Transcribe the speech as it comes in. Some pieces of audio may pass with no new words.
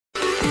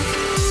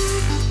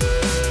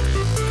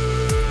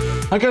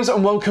Hi guys,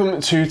 and welcome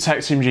to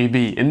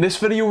TechteamGB. In this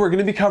video we're going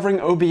to be covering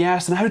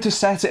OBS and how to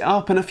set it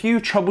up and a few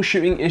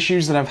troubleshooting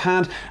issues that I've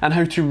had and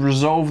how to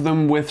resolve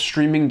them with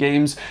streaming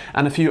games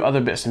and a few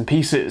other bits and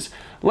pieces.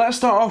 Let's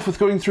start off with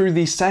going through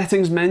the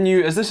settings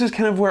menu, as this is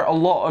kind of where a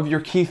lot of your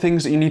key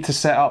things that you need to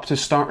set up to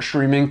start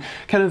streaming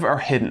kind of are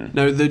hidden.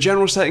 Now the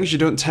general settings you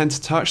don't tend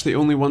to touch. The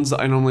only ones that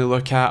I normally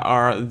look at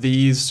are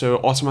these, so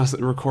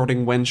automatic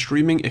recording when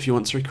streaming if you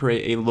want to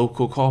create a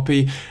local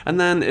copy, and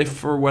then if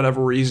for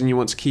whatever reason you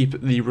want to keep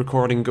the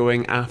recording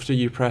going after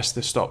you press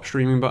the stop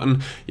streaming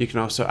button, you can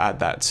also add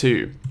that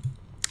too.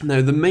 Now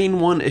the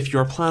main one, if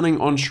you're planning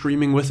on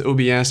streaming with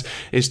OBS,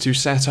 is to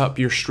set up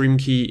your stream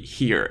key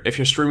here. If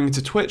you're streaming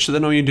to Twitch,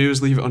 then all you do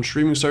is leave it on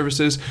streaming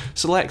services,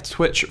 select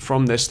Twitch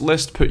from this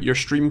list, put your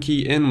stream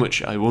key in,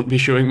 which I won't be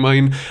showing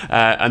mine,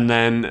 and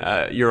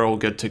then you're all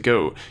good to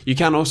go. You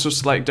can also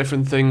select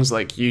different things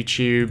like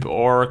YouTube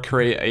or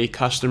create a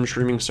custom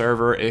streaming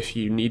server if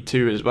you need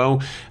to as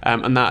well,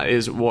 and that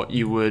is what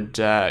you would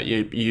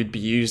you'd be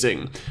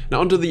using. Now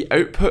under the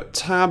output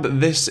tab,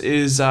 this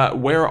is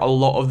where a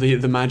lot of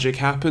the magic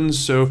happens.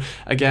 So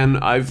again,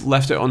 I've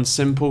left it on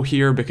simple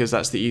here because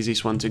that's the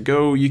easiest one to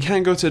go. You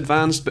can go to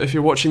advanced, but if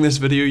you're watching this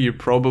video, you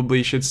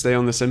probably should stay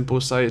on the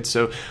simple side,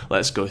 so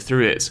let's go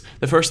through it.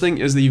 The first thing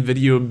is the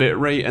video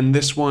bitrate, and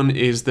this one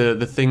is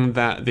the thing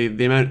that the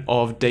amount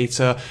of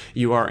data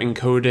you are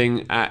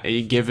encoding at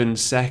a given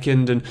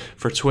second, and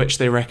for Twitch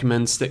they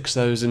recommend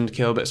 6,000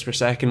 kilobits per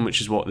second, which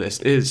is what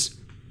this is.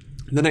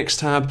 The next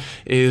tab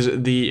is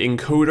the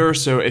encoder,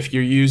 so if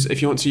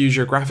you want to use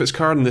your graphics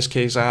card, in this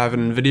case I have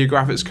an NVIDIA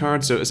graphics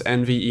card, so it's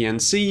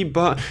NVENC,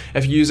 but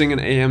if you're using an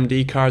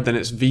AMD card then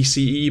it's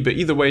VCE, but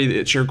either way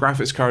it's your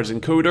graphics card's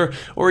encoder,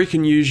 or you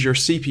can use your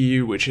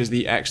CPU, which is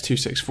the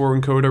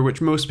X264 encoder,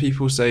 which most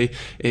people say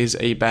is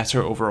a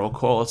better overall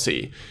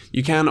quality.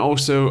 You can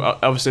also,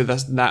 obviously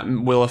that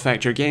will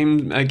affect your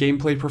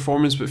gameplay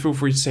performance, but feel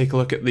free to take a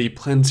look at the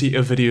plenty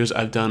of videos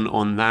I've done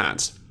on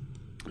that.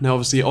 Now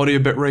obviously audio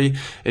bitrate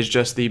is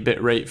just the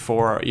bitrate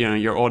for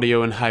your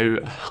audio and how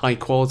high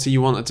quality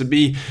you want it to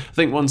be. I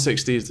think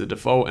 160 is the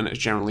default and it's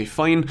generally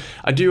fine.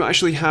 I do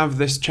actually have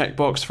this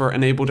checkbox for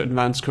enabled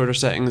advanced coder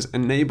settings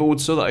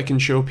enabled so that I can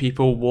show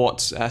people what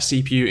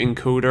CPU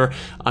encoder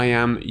I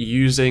am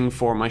using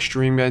for my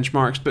stream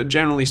benchmarks, but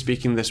generally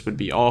speaking this would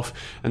be off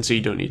and so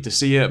you don't need to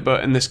see it,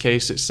 but in this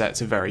case it's set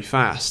to very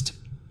fast.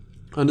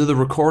 Under the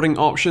recording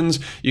options,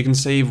 you can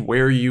save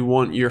where you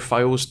want your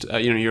files,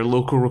 your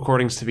local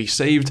recordings to be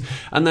saved,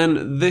 and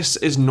then this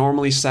is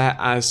normally set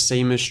as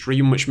same as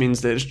stream, which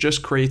means that it's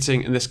just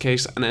creating, in this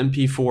case, an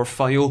MP4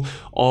 file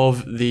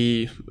of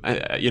the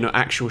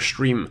actual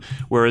stream.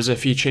 Whereas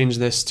if you change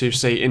this to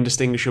say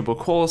indistinguishable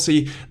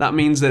quality, that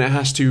means that it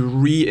has to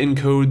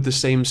re-encode the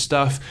same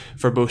stuff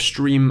for both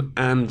stream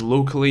and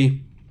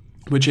locally,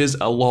 which is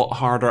a lot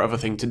harder of a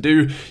thing to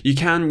do. You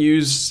can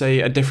use,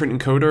 say, a different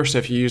encoder, so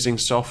if you're using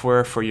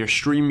software for your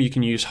stream, you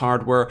can use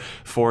hardware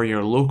for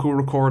your local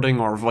recording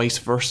or vice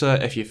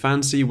versa if you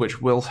fancy,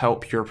 which will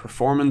help your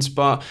performance,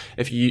 but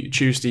if you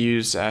choose to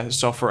use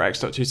software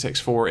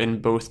X.264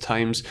 in both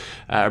times,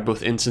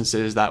 both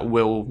instances, that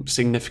will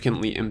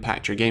significantly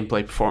impact your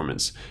gameplay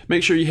performance.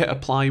 Make sure you hit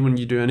apply when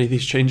you do any of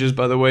these changes,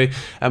 by the way.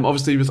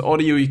 Obviously with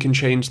audio you can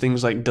change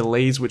things like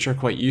delays, which are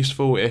quite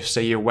useful if,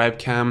 say, your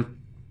webcam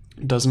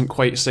doesn't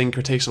quite sync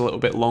or takes a little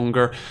bit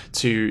longer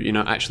to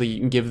actually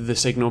give the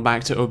signal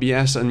back to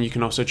OBS, and you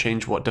can also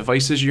change what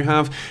devices you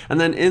have.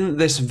 And then in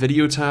this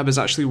video tab is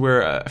actually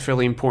where a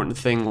fairly important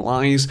thing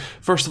lies.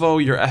 First of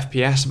all, your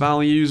FPS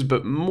values,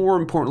 but more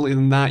importantly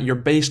than that, your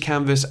base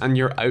canvas and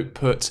your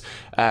output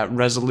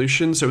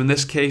resolution. So in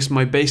this case,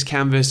 my base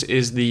canvas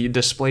is the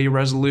display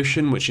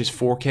resolution, which is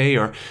 4K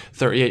or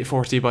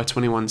 3840 by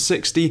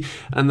 2160,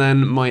 and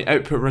then my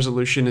output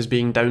resolution is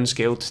being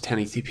downscaled to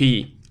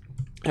 1080p.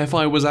 If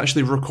I was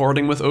actually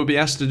recording with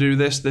OBS to do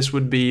this, this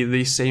would be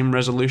the same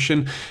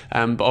resolution,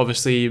 but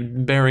obviously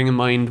bearing in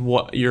mind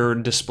what your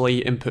display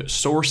input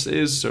source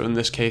is, so in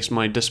this case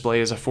my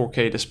display is a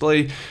 4K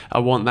display, I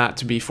want that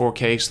to be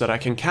 4K so that I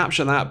can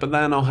capture that, but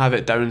then I'll have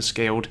it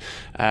downscaled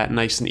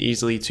nice and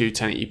easily to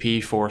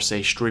 1080p for,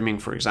 say, streaming,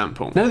 for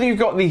example. Now that you've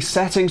got the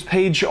settings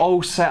page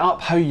all set up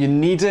how you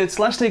need it,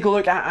 let's take a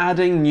look at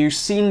adding new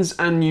scenes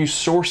and new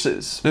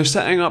sources. Now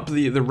setting up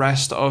the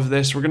rest of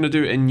this, we're going to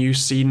do a new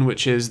scene,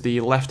 which is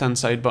the left-hand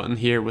side button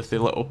here with the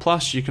little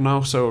plus. You can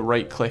also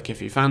right-click if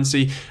you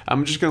fancy.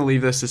 I'm just going to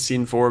leave this as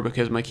scene 4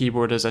 because my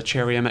keyboard is a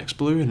Cherry MX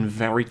Blue and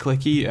very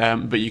clicky,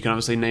 but you can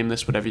obviously name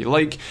this whatever you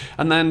like.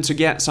 And then to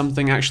get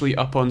something actually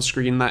up on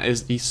screen, that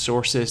is the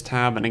sources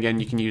tab, and again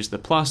you can use the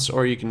plus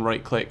or you can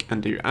right-click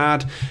and do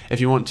add.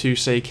 If you want to,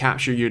 say,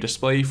 capture your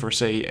display for,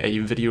 say, a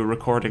video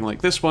recording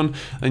like this one,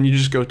 then you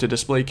just go to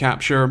display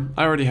capture.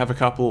 I already have a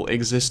couple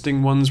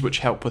existing ones which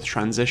help with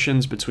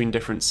transitions between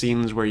different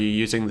scenes where you're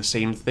using the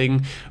same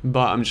thing, but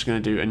but I'm just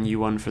going to do a new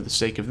one for the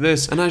sake of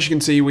this. And as you can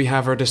see, we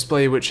have our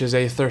display, which is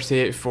a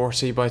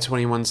 3840 by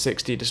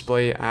 2160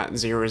 display at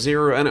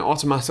 00, and it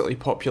automatically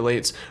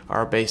populates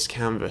our base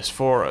canvas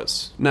for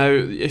us. Now,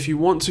 if you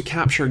want to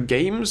capture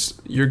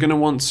games, you're going to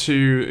want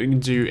to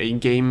do a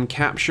game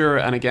capture,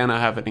 and again, I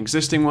have an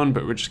existing one,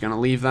 but we're just going to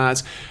leave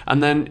that.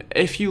 And then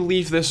if you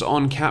leave this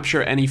on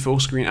capture any full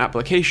screen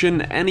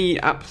application,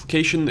 any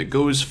application that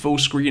goes full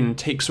screen and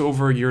takes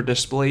over your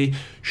display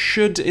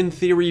should in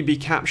theory be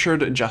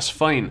captured just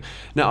fine.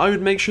 Now, I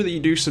would make sure that you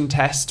do some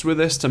tests with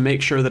this to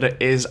make sure that it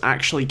is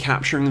actually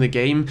capturing the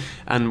game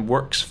and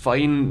works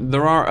fine.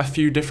 There are a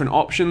few different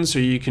options, so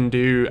you can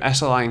do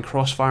SLI and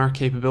crossfire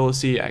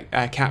capability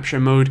capture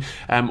mode,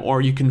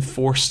 or you can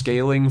force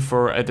scaling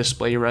for a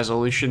display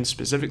resolution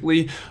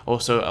specifically,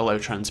 also allow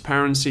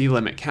transparency,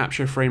 limit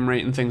capture frame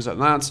rate and things like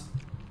that.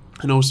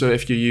 And also,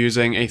 if you're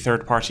using a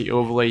third-party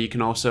overlay, you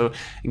can also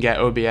get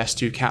OBS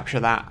to capture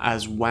that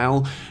as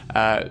well.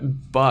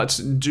 But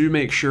do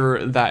make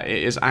sure that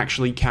it is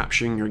actually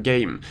capturing your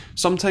game.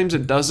 Sometimes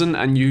it doesn't,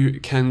 and you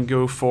can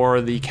go for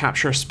the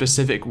capture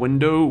specific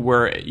window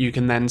where you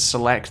can then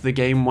select the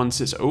game once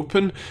it's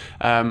open,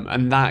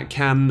 and that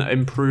can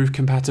improve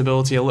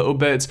compatibility a little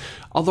bit.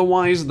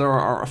 Otherwise, there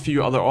are a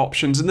few other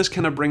options, and this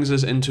kind of brings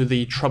us into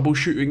the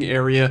troubleshooting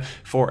area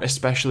for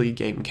especially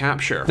game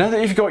capture. Now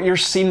that you've got your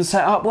scene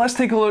set up, let's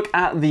take a look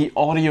at the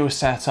audio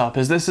setup,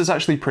 as this is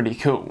actually pretty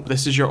cool.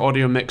 This is your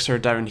audio mixer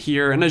down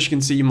here, and as you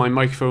can see, my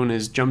microphone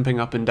is jumping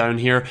up and down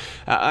here.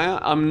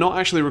 I'm not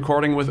actually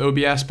recording with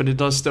OBS, but it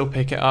does still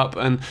pick it up,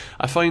 and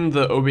I find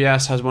that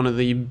OBS has one of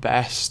the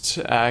best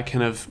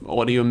kind of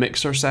audio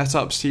mixer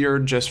setups here,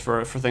 just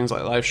for things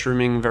like live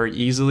streaming very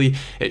easily.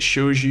 It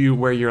shows you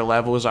where your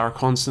levels are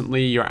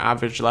constantly, your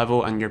average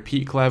level and your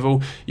peak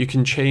level. You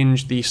can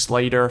change the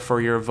slider for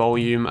your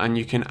volume, and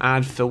you can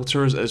add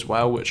filters as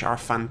well, which are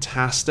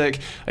fantastic.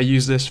 I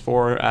use this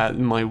for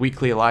my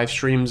weekly live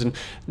streams, and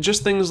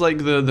just things like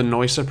the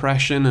noise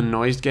suppression and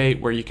noise gate,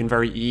 where you can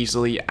very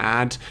easily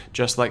add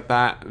just like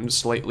that and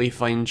slightly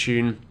fine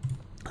tune,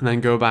 and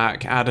then go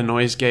back, add a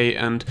noise gate,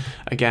 and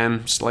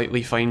again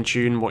slightly fine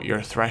tune what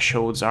your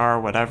thresholds are,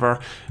 whatever,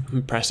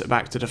 and press it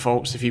back to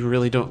defaults if you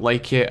really don't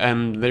like it,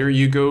 and there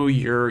you go,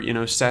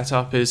 your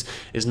setup is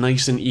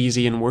nice and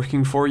easy and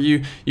working for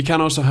you. You can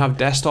also have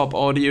desktop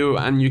audio,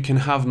 and you can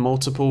have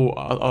multiple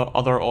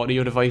other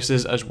audio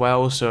devices as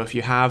well. So if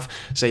you have,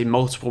 say,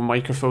 multiple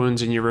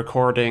microphones and you're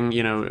recording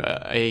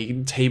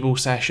a table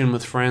session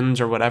with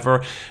friends or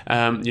whatever,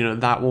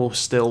 that will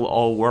still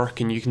all work,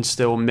 and you can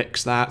still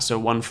mix that so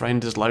one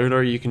friend is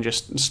louder, you can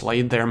just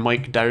slide their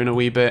mic down a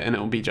wee bit and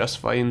it'll be just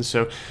fine.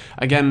 So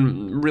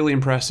again, really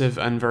impressive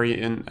and very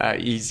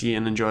easy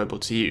and enjoyable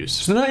to use.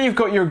 So now you've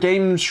got your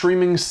game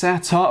streaming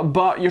set up,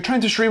 but you're trying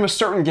to stream a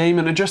certain game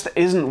and it just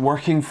isn't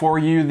working for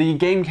you. The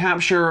game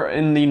capture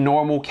in the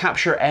normal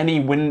capture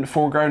any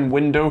foreground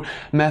window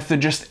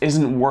method just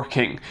isn't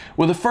working.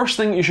 Well, the first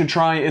thing you should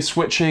try is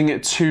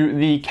switching to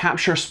the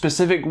capture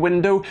specific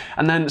window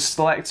and then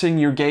selecting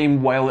your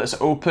game while it's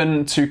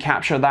open to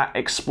capture that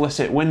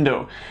explicit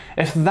window.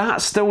 If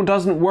that still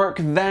doesn't work,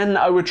 then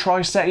I would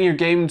try setting your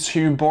game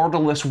to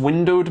borderless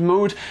windowed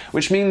mode,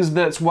 which means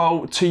that,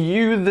 well, to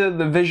you,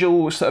 the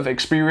visual sort of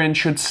experience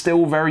should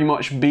still very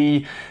much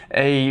be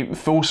a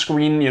full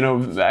screen,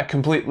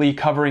 completely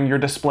covering your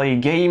display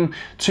game.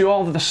 To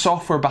all of the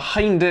software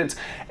behind it,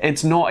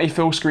 it's not a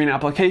full screen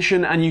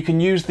application, and you can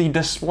use the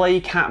display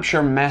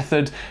capture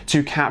method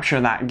to capture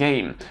that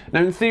game.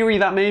 Now, in theory,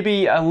 that may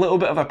be a little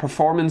bit of a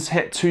performance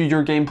hit to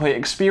your gameplay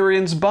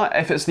experience, but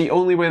if it's the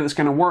only way that's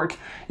going to work,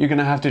 you're going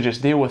to have to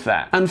just deal with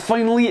that. And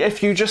finally,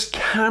 if you just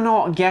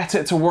cannot get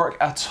it to work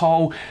at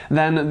all,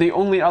 then the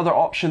only other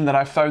option that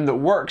I've found that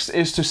works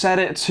is to set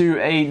it to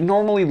a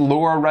normally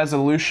lower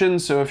resolution.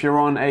 So if you're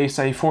on a,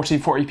 say,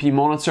 1440p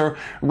monitor,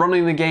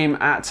 running the game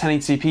at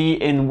 1080p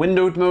in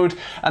windowed mode,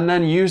 and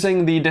then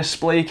using the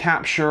display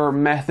capture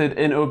method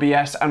in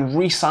OBS and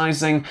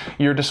resizing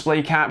your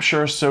display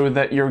capture so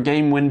that your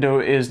game window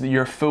is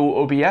your full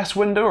OBS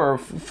window or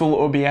full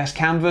OBS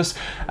canvas,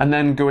 and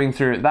then going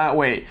through it that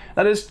way.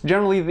 That is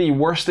generally the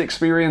worst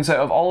experience out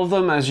of all of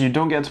them, as you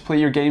don't get to play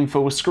your game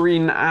full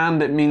screen,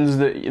 and it means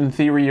that in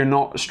theory you're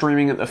not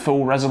streaming at the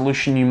full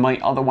resolution you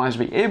might otherwise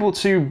be able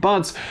to.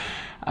 But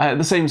at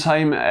the same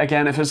time,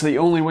 again, if it's the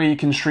only way you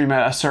can stream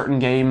a certain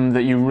game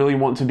that you really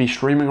want to be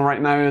streaming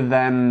right now,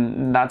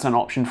 then that's an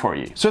option for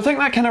you. So I think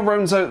that kind of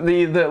rounds out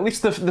at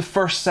least the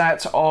first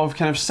set of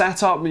kind of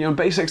setup,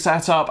 basic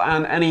setup,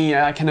 and any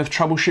kind of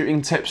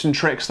troubleshooting tips and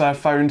tricks that I've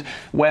found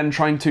when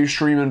trying to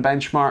stream and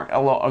benchmark a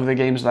lot of the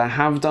games that I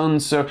have done.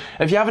 So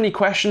if you have any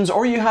questions,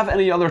 or you have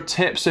any other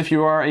tips, if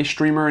you are a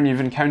streamer and you've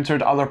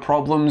encountered other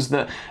problems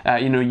that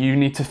you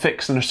need to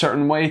fix in a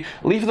certain way,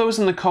 leave those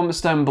in the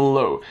comments down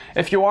below.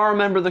 If you are a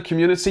member of the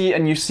community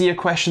and you see a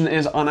question that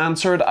is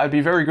unanswered, I'd be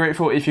very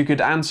grateful if you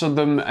could answer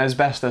them as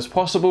best as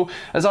possible,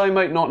 as I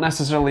might not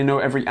necessarily know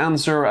every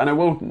answer, and I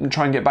will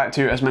try and get back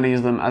to as many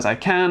of them as I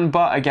can.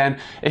 But again,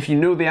 if you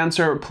know the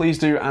answer, please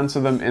do answer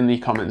them in the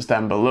comments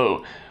down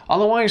below.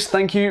 Otherwise,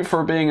 thank you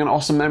for being an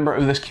awesome member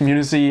of this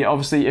community.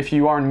 Obviously, if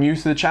you are new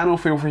to the channel,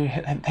 feel free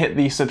to hit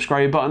the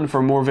subscribe button for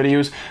more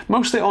videos,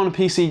 mostly on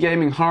PC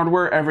gaming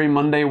hardware every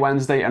Monday,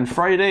 Wednesday, and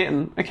Friday,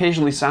 and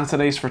occasionally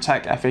Saturdays for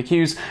tech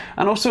FAQs,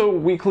 and also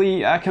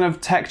weekly kind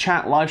of tech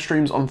chat live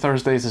streams on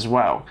Thursdays as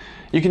well.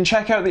 You can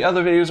check out the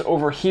other videos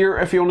over here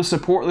if you want to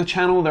support the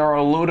channel. There are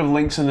a load of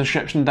links in the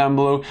description down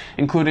below,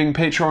 including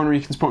Patreon where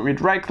you can support me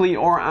directly,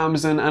 or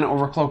Amazon and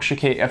Overclock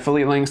UK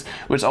affiliate links,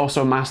 which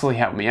also massively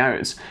help me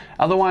out.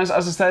 Otherwise,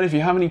 as I said, if you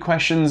have any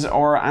questions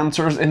or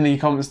answers in the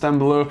comments down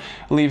below,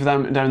 leave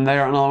them down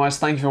there. And otherwise,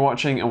 thank you for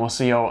watching, and we'll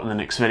see you all in the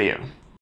next video.